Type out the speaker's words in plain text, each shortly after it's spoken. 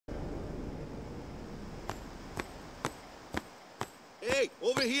Hey,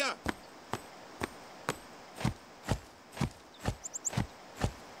 over here!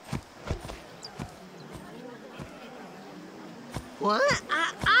 What?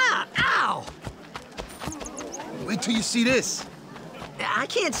 Ow! Wait till you see this. I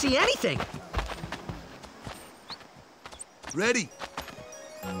can't see anything. Ready?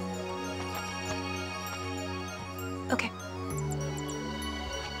 Okay.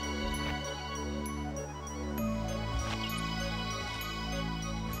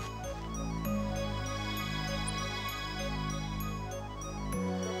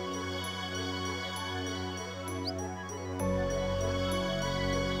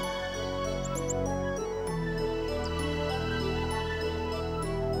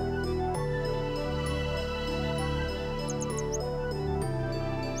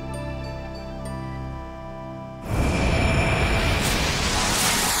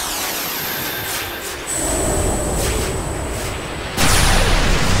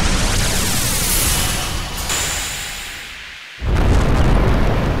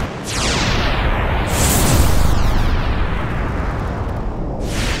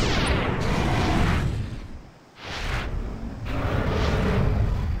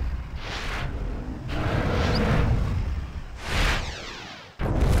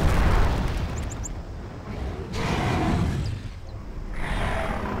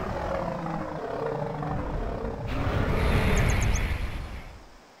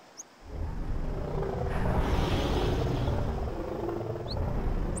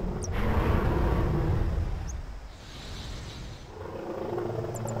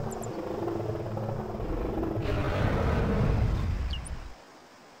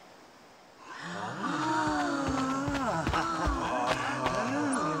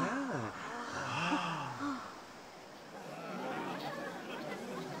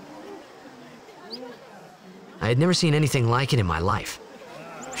 I had never seen anything like it in my life.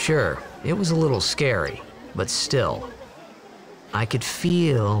 Sure, it was a little scary, but still, I could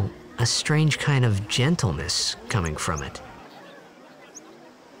feel a strange kind of gentleness coming from it.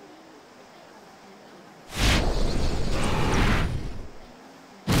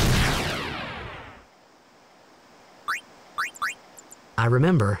 I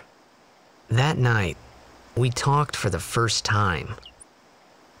remember, that night, we talked for the first time.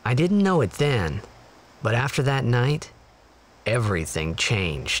 I didn't know it then, but after that night, everything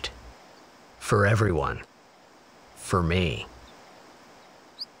changed. For everyone. For me.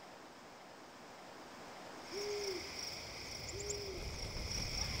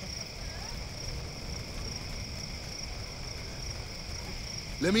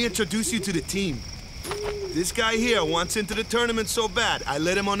 Let me introduce you to the team. This guy here wants into the tournament so bad, I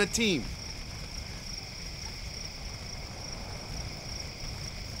let him on the team.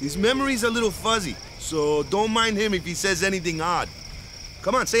 His memory's a little fuzzy, so don't mind him if he says anything odd.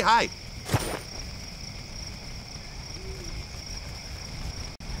 Come on, say hi.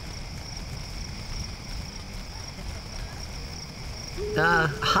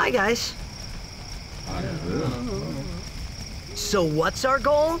 Hi guys. So what's our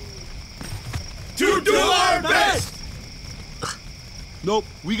goal? To do our best! Nope,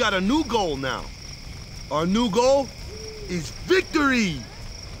 we got a new goal now. Our new goal is victory!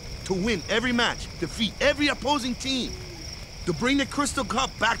 To win every match, defeat every opposing team, to bring the Crystal Cup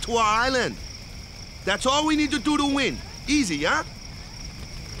back to our island. That's all we need to do to win. Easy, huh?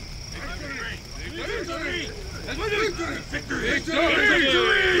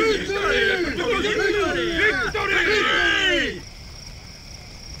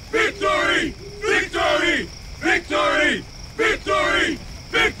 Victory! Victory! Victory! Victory! Victory!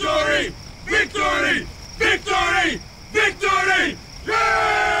 Victory! Victory! Victory! Victory!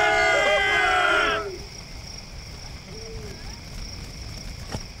 Yeah!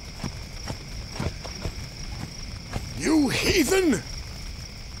 You heathen!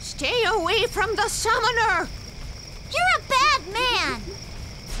 Stay away from the summoner! You're a bad man!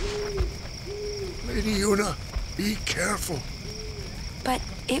 Lady Yuna, be careful. But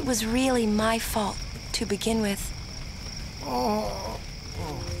it was really my fault to begin with.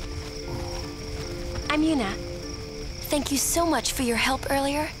 I'm Yuna. Thank you so much for your help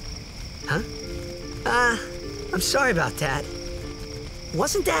earlier. Huh? I'm sorry about that.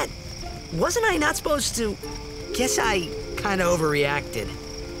 Wasn't I not supposed to? Guess I kinda overreacted.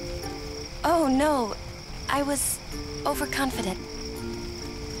 Oh no, I was overconfident.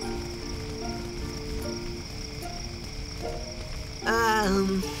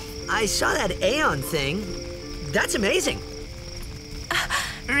 I saw that Aeon thing. That's amazing.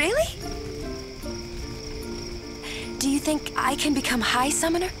 Really? Do you think I can become High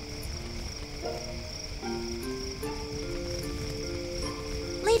Summoner?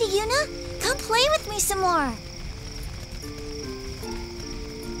 Lady Yuna, come play with me some more.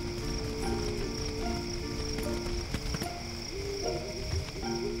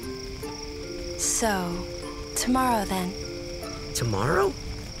 So, tomorrow then. Tomorrow?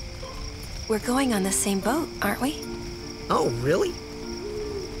 We're going on the same boat, aren't we? Oh, really?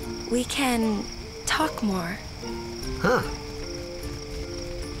 We can talk more. Huh.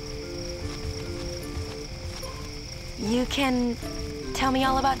 You can tell me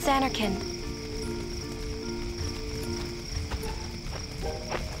all about Xanarkand.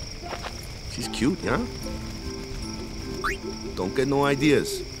 She's cute, yeah? Don't get no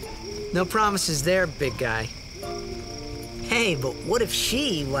ideas. No promises there, big guy. Hey, but what if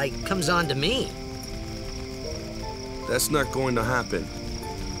she, like, comes on to me? That's not going to happen.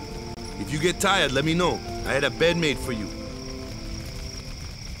 If you get tired, let me know. I had a bed made for you.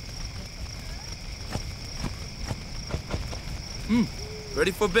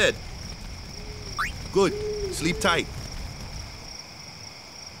 Ready for bed? Good. Sleep tight.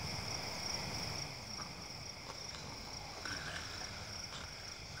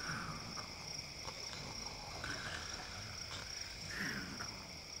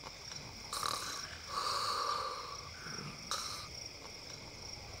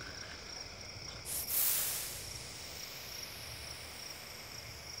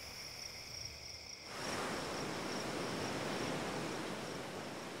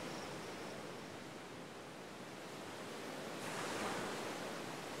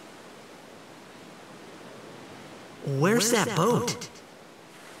 Where's that boat?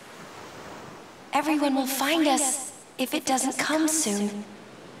 Everyone will find us if it doesn't come soon.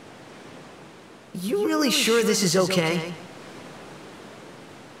 You really sure this is okay?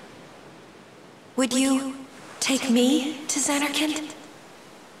 Would you take me to Xanarkand?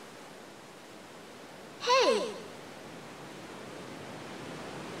 Hey!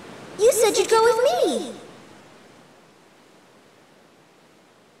 You said you'd go with me!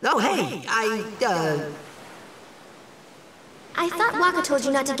 Oh, hey, I thought Waka told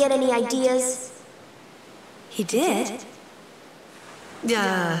you not to get any ideas. He did?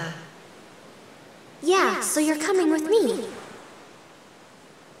 Yeah, so you're coming with me.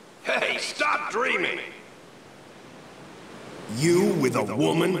 Hey, stop dreaming! You with a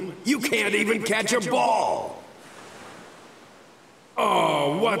woman? You can't even catch a ball!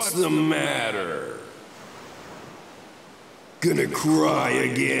 Oh, what's the matter? Gonna cry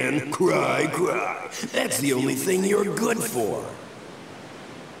again? Cry, cry. That's the only thing you're good for.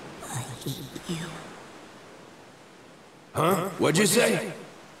 I hate you. Huh? What'd you say?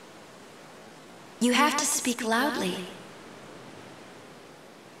 You have to speak loudly.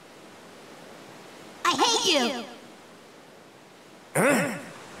 I hate you! Huh?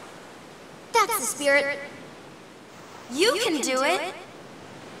 That's the spirit. You can do it!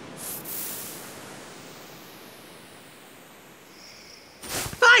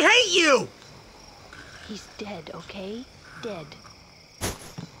 I hate you! He's dead, okay? Dead.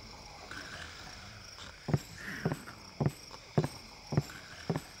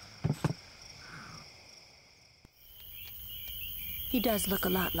 He does look a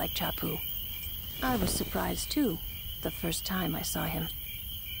lot like Chapu. I was surprised too, the first time I saw him.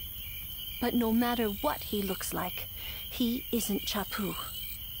 But no matter what he looks like, he isn't Chapu.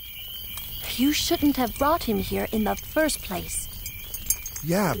 You shouldn't have brought him here in the first place.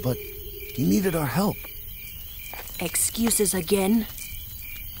 Yeah, but he needed our help. Excuses again?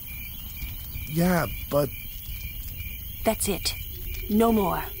 Yeah, but... That's it. No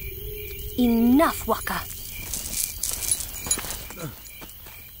more. Enough, Waka.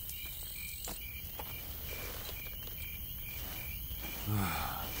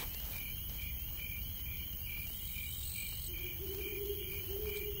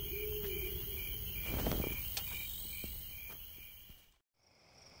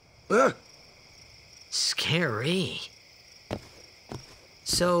 Scary.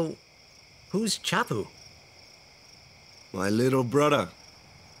 So, who's Chapu? My little brother,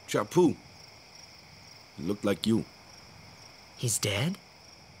 Chapu. He looked like you. He's dead?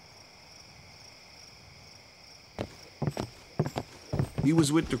 He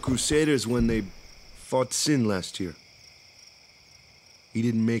was with the Crusaders when they fought Sin last year. He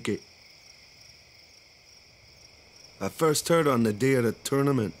didn't make it. I first heard on the day of the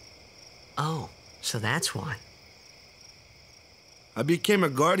tournament. Oh, so that's why. I became a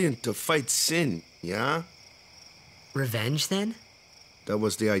guardian to fight Sin, yeah? Revenge, then? That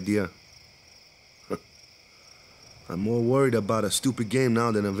was the idea. I'm more worried about a stupid game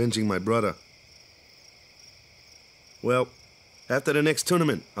now than avenging my brother. Well, after the next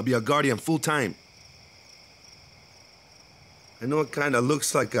tournament, I'll be a guardian full-time. I know it kinda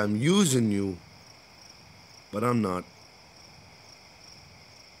looks like I'm using you, but I'm not.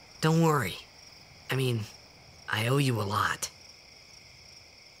 Don't worry. I mean, I owe you a lot.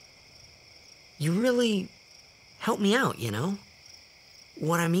 You really helped me out, you know?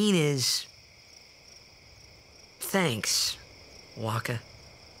 What I mean is... thanks, Waka.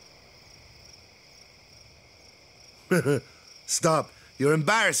 Stop. You're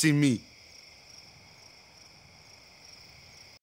embarrassing me.